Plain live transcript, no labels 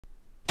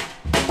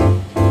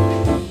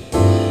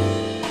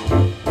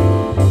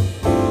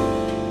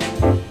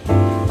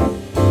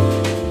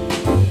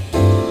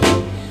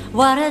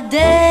What a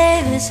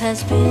day this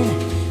has been,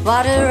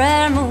 what a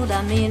rare mood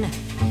I'm in.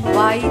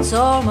 Why it's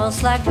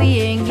almost like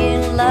being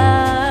in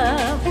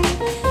love.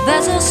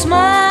 There's a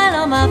smile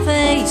on my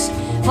face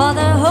for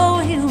the whole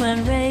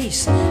human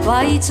race.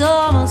 Why it's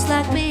almost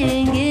like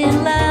being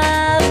in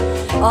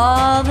love.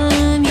 All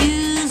the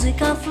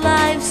music of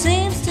life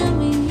seems to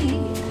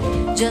me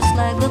just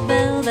like the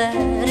bell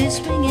that is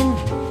ringing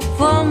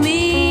for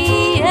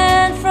me.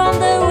 And from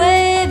the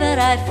way that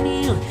I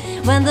feel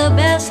when the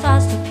bell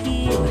starts to peal,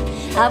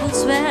 I would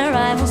swear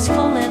I was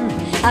falling,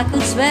 I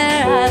could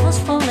swear I was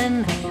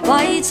falling.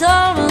 Why it's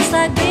almost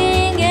like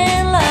being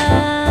in love.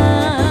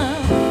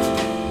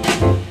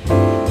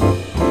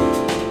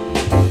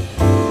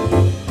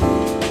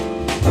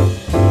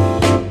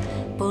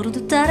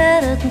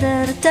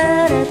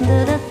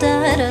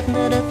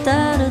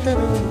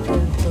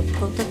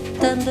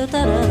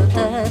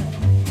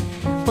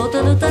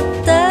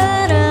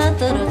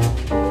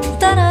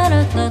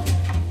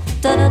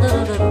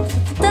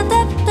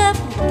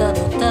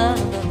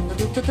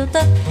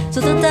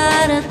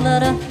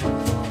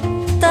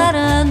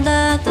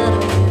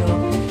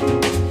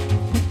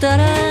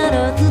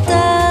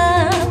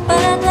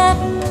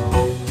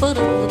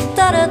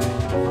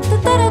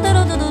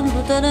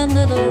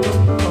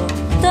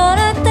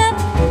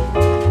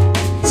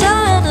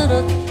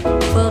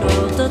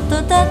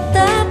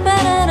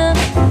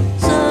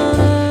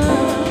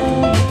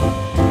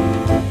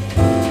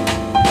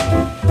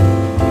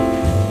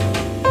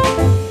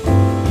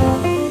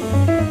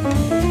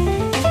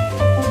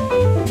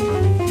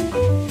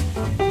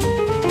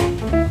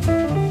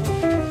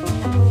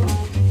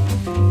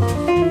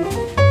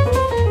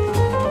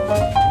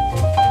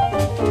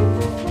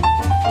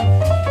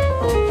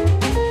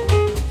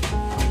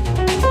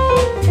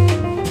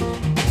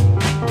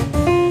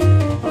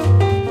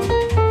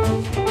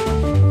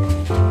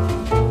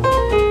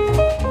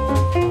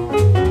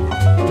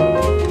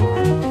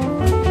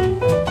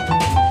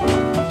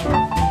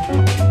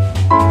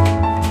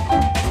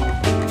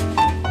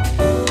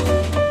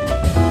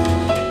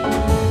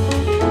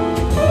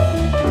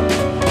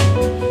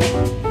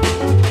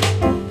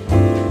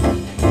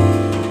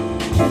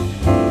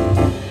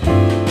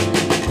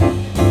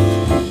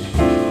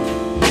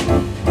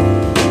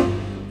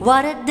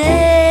 What a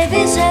day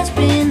this has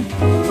been,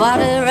 what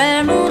a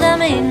rare mood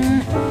I'm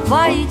in.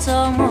 Why it's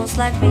almost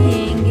like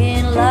being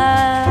in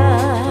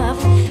love.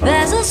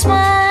 There's a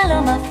smile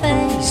on my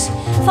face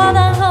for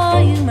the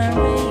whole human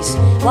race.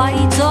 Why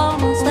it's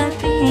almost like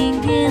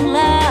being in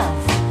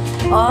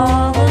love.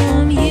 All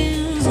the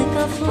music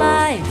of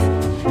life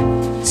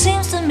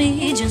seems to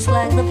me just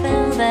like the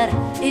bell that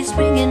is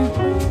ringing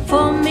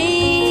for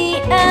me.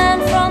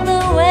 And from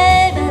the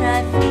way that I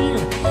feel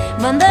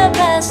when the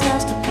bell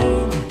starts to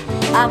peal,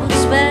 I would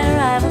swear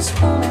I was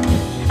falling,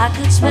 I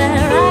could swear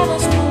I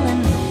was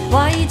falling.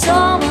 Why it's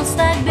almost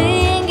like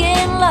being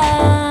in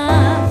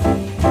love.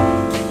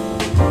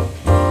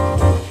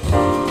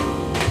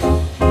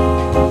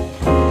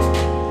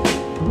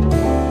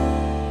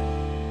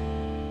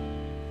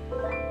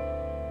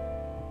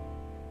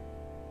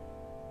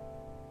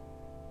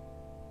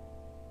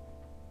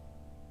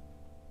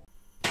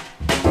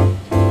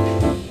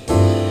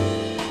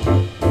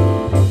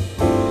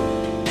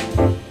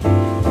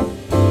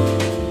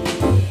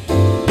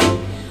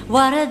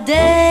 What a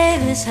day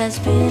this has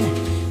been,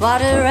 what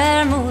a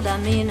rare mood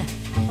I'm in.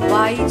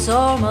 Why it's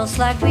almost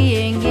like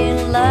being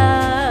in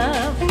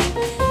love.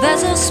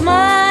 There's a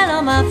smile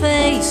on my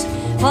face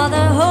for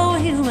the whole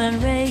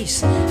human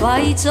race.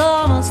 Why it's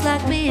almost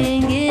like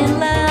being in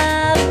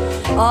love.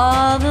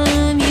 All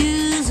the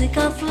music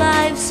of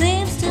life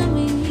seems to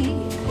me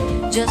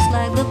just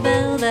like the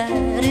bell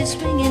that is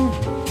ringing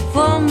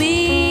for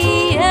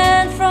me.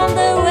 And from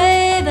the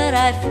way that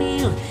I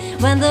feel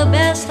when the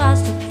bell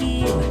starts to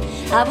peal,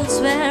 I would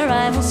swear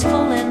I was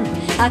falling,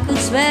 I could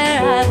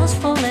swear I was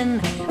falling.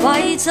 Why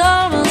it's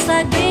almost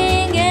like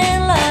being in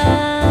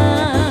love.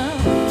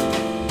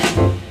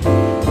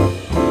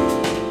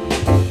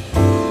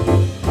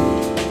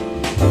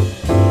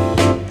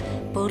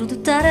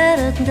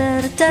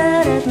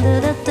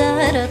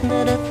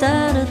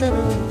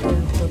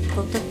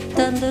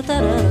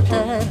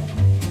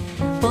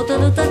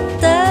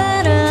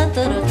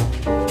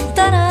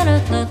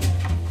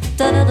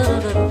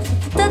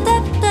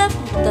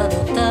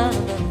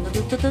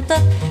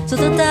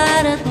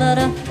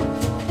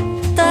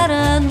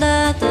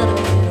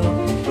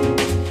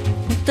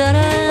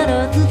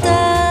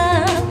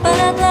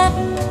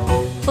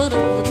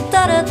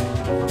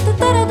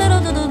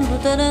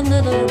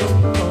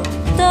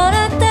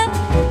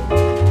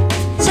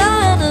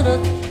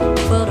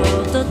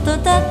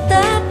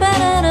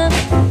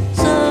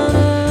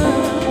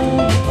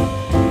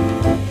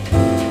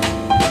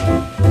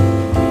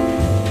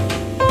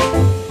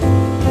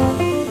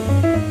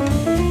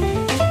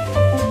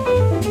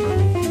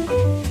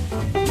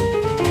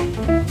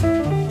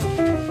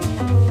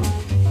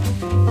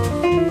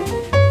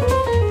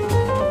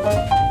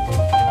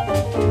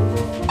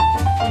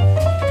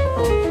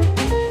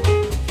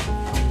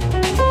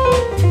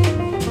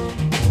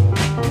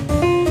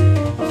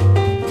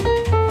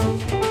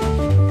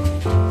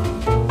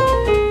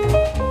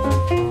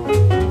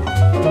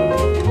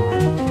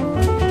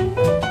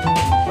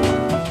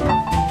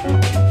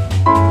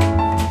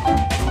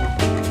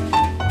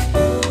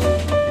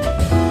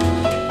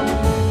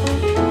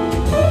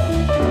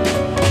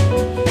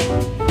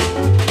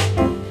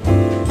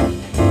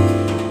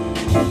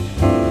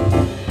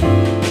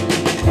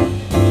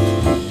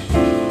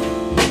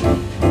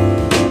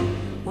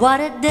 What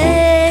a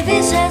day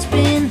this has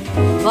been,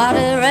 what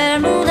a rare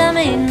mood I'm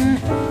in.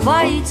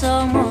 Why it's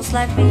almost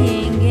like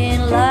being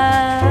in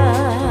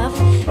love.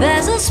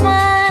 There's a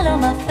smile on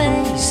my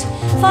face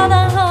for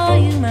the whole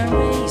human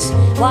race.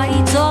 Why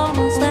it's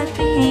almost like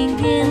being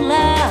in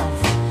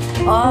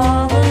love.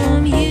 All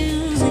the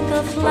music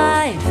of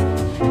life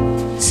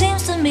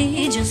seems to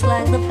me just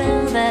like the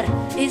bell that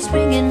it's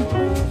ringing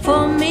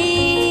for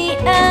me.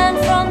 And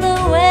from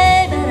the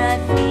way that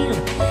I feel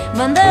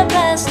when the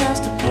blast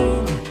starts to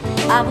peel,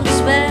 I would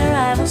swear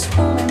I was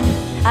falling,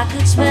 I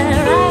could swear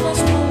I was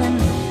falling.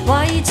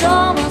 Why it's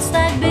almost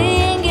like being